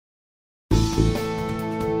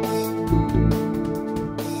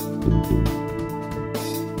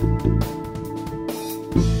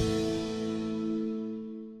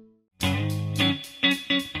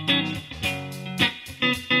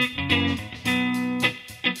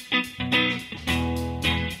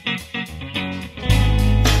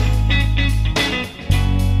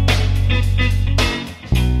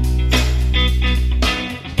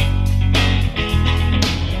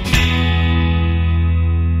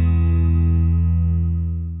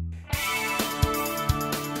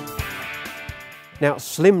Now,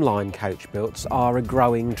 slimline coach builds are a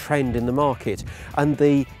growing trend in the market, and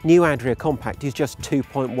the new Adria Compact is just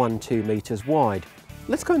 2.12 metres wide.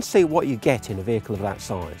 Let's go and see what you get in a vehicle of that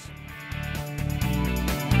size.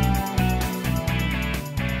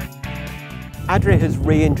 Adria has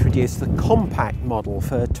reintroduced the compact model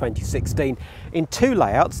for 2016 in two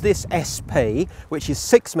layouts, this SP, which is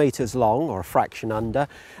 6 metres long or a fraction under,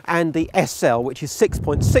 and the SL, which is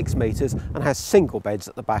 6.6 metres and has single beds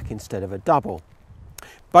at the back instead of a double.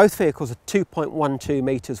 Both vehicles are 2.12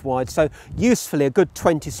 metres wide, so usefully a good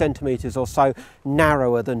 20 centimetres or so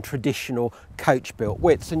narrower than traditional coach built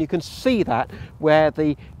widths, and you can see that where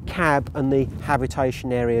the cab and the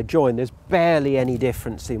habitation area join. There's barely any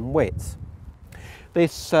difference in width.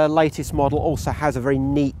 This latest model also has a very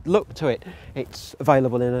neat look to it. It's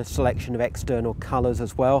available in a selection of external colours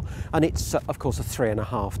as well, and it's of course a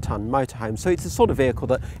 3.5 tonne motorhome, so it's the sort of vehicle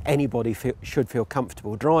that anybody should feel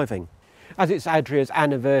comfortable driving. As it's Adria's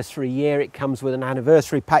anniversary year, it comes with an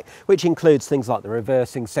anniversary pack which includes things like the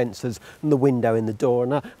reversing sensors and the window in the door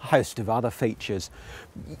and a host of other features.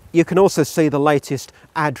 You can also see the latest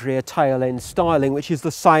Adria tail end styling, which is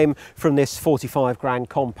the same from this 45 grand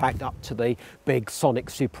compact up to the big Sonic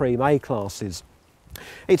Supreme A classes.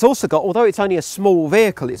 It's also got, although it's only a small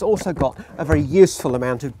vehicle, it's also got a very useful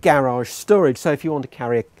amount of garage storage. So if you want to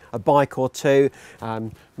carry a bike or two,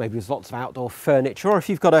 maybe there's lots of outdoor furniture, or if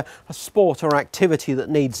you've got a sport or activity that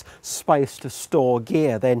needs space to store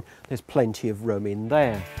gear, then there's plenty of room in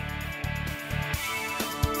there.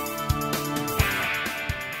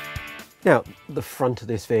 Now, the front of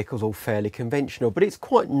this vehicle is all fairly conventional, but it's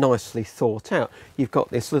quite nicely thought out. You've got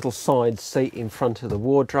this little side seat in front of the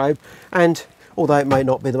wardrobe, and although it may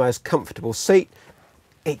not be the most comfortable seat,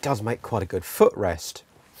 it does make quite a good footrest.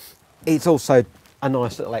 It's also a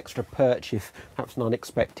nice little extra perch if perhaps an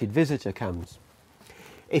unexpected visitor comes.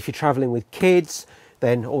 If you're travelling with kids,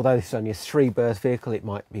 then although this is only a 3-berth vehicle, it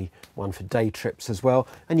might be one for day trips as well,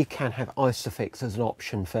 and you can have Isofix as an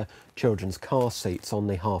option for children's car seats on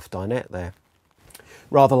the half dinette there.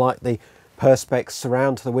 Rather like the Perspex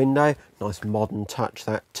surround to the window, nice modern touch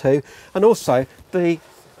that too, and also the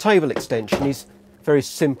table extension is very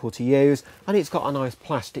simple to use, and it's got a nice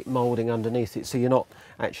plastic moulding underneath it, so you're not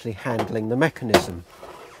actually handling the mechanism.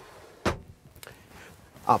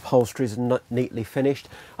 Upholstery is neatly finished,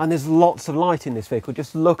 and there's lots of light in this vehicle.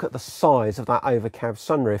 Just look at the size of that overcab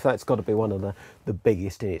sunroof. That's got to be one of the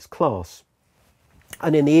biggest in its class.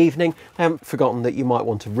 And in the evening, I haven't forgotten that you might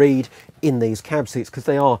want to read in these cab seats, because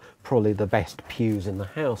they are probably the best pews in the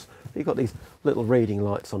house. You've got these little reading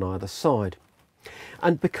lights on either side.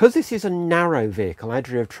 And because this is a narrow vehicle,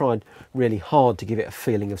 Adria have tried really hard to give it a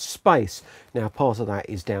feeling of space. Now, part of that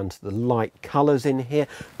is down to the light colours in here,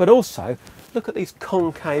 but also look at these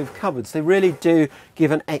concave cupboards. They really do give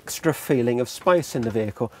an extra feeling of space in the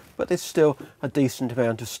vehicle, but there's still a decent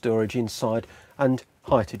amount of storage inside and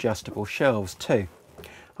height adjustable shelves too.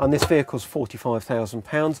 And this vehicle's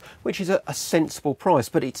 £45,000, which is a sensible price,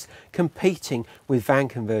 but it's competing with van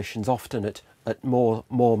conversions often at more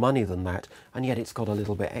money than that, and yet it's got a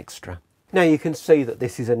little bit extra. Now you can see that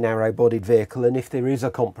this is a narrow-bodied vehicle, and if there is a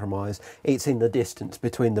compromise, it's in the distance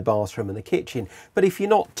between the bathroom and the kitchen. But if you're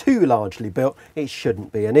not too largely built, it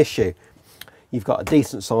shouldn't be an issue. You've got a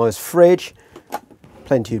decent-sized fridge,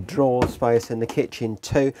 plenty of drawer space in the kitchen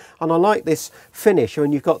too, and I like this finish. I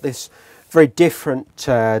mean, you've got this very different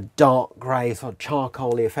dark grey sort of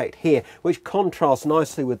charcoaly effect here, which contrasts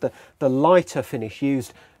nicely with the lighter finish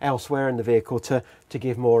used elsewhere in the vehicle to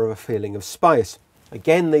give more of a feeling of space.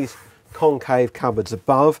 Again, these concave cupboards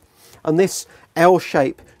above, and this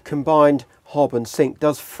L-shape combined hob and sink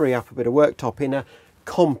does free up a bit of worktop in a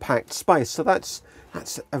compact space, so that's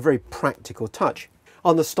a very practical touch.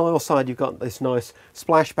 On the style side, you've got this nice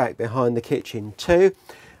splashback behind the kitchen too,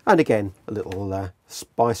 and again a little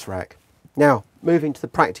spice rack. Now, moving to the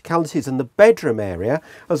practicalities and the bedroom area,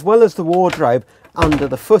 as well as the wardrobe under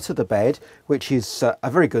the foot of the bed, which is a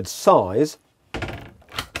very good size,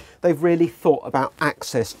 they've really thought about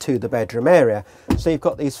access to the bedroom area. So you've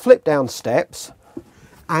got these flip down steps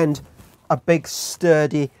and a big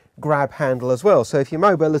sturdy grab handle as well. So if your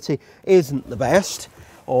mobility isn't the best,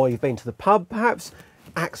 or you've been to the pub perhaps,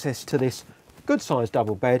 access to this good sized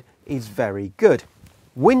double bed is very good.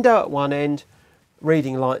 Window at one end,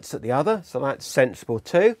 reading lights at the other, so that's sensible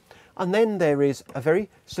too. And then there is a very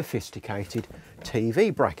sophisticated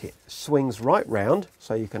TV bracket. Swings right round,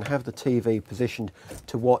 so you can have the TV positioned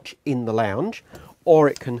to watch in the lounge, or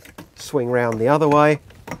it can swing round the other way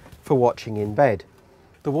for watching in bed.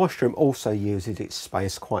 The washroom also uses its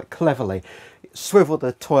space quite cleverly. Swivel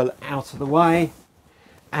the toilet out of the way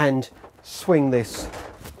and swing this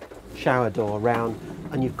shower door around,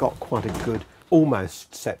 and you've got quite a good,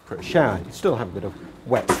 almost separate shower. You still have a bit of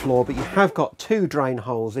wet floor, but you have got two drain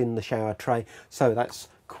holes in the shower tray, so that's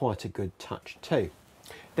quite a good touch too.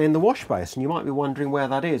 Then the wash basin, you might be wondering where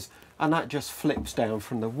that is, and that just flips down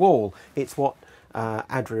from the wall. It's what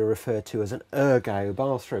Adria referred to as an ergo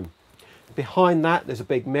bathroom. Behind that there's a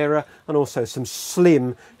big mirror and also some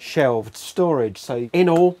slim shelved storage, so in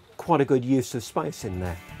all quite a good use of space in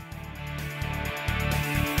there.